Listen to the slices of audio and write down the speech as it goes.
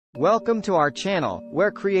Welcome to our channel,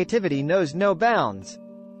 where creativity knows no bounds.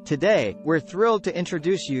 Today, we're thrilled to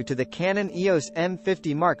introduce you to the Canon EOS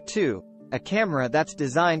M50 Mark II, a camera that's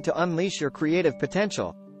designed to unleash your creative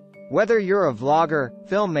potential. Whether you're a vlogger,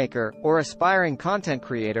 filmmaker, or aspiring content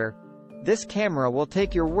creator, this camera will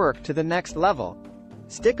take your work to the next level.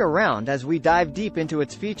 Stick around as we dive deep into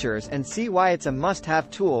its features and see why it's a must-have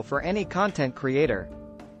tool for any content creator.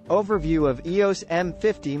 Overview of EOS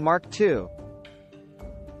M50 Mark II.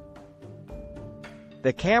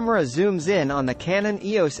 The camera zooms in on the Canon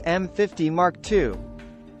EOS M50 Mark II.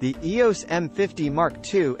 The EOS M50 Mark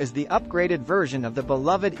II is the upgraded version of the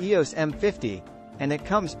beloved EOS M50, and it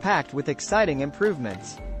comes packed with exciting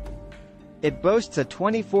improvements. It boasts a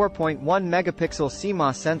 24.1 megapixel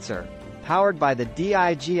CMOS sensor, powered by the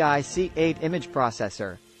DIGI C8 image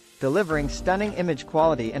processor, delivering stunning image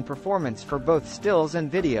quality and performance for both stills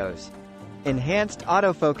and videos. Enhanced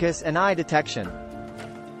autofocus and eye detection.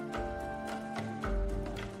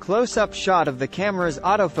 Close-up shot of the camera's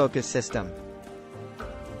autofocus system.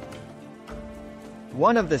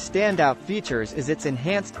 One of the standout features is its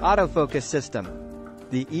enhanced autofocus system.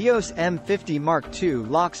 The EOS M50 Mark II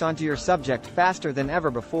locks onto your subject faster than ever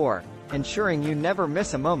before, ensuring you never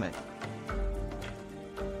miss a moment.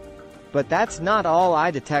 But that's not all. Eye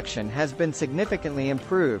detection has been significantly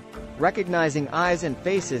improved, recognizing eyes and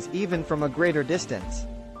faces even from a greater distance.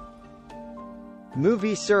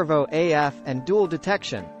 Movie Servo AF and dual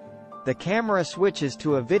detection. The camera switches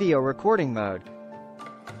to a video recording mode.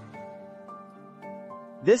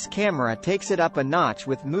 This camera takes it up a notch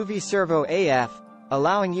with Movie Servo AF,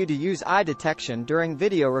 allowing you to use eye detection during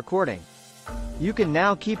video recording. You can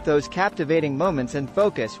now keep those captivating moments in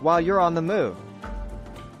focus while you're on the move.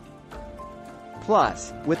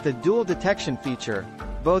 Plus, with the dual detection feature,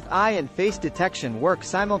 both eye and face detection work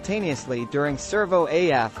simultaneously during Servo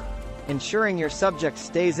AF, ensuring your subject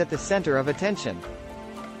stays at the center of attention.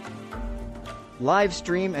 Live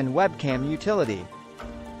stream and webcam utility.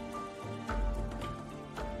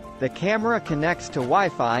 The camera connects to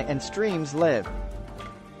Wi-Fi and streams live.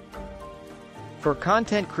 For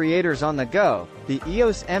content creators on the go, the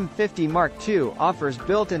EOS M50 Mark II offers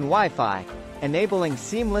built-in Wi-Fi, enabling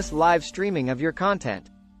seamless live streaming of your content.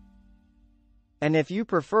 And if you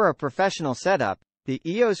prefer a professional setup, the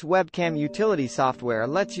EOS webcam utility software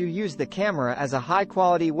lets you use the camera as a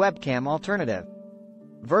high-quality webcam alternative.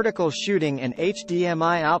 Vertical shooting and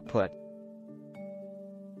HDMI output.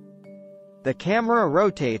 The camera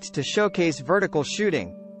rotates to showcase vertical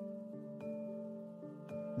shooting.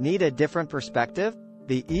 Need a different perspective?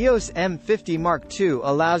 The EOS M50 Mark II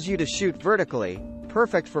allows you to shoot vertically,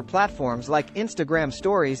 perfect for platforms like Instagram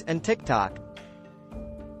Stories and TikTok.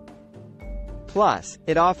 Plus,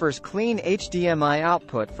 it offers clean HDMI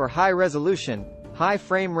output for high-resolution, high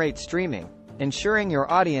frame rate streaming, ensuring your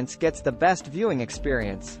audience gets the best viewing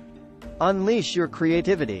experience. Unleash your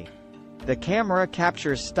creativity. The camera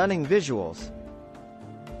captures stunning visuals.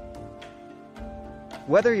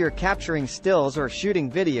 Whether you're capturing stills or shooting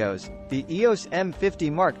videos, the EOS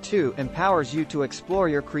M50 Mark II empowers you to explore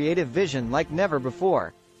your creative vision like never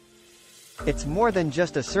before. It's more than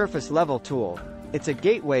just a surface-level tool, it's a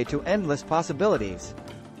gateway to endless possibilities.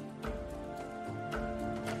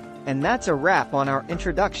 And that's a wrap on our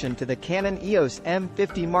introduction to the Canon EOS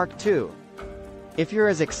M50 Mark II. If you're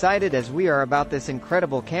as excited as we are about this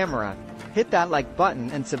incredible camera, hit that like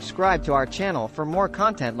button and subscribe to our channel for more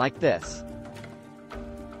content like this.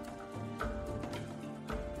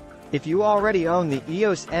 If you already own the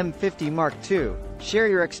EOS M50 Mark II, share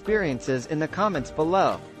your experiences in the comments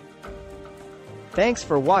below. Thanks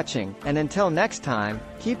for watching, and until next time,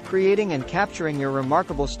 keep creating and capturing your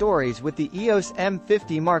remarkable stories with the EOS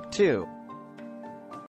M50 Mark II.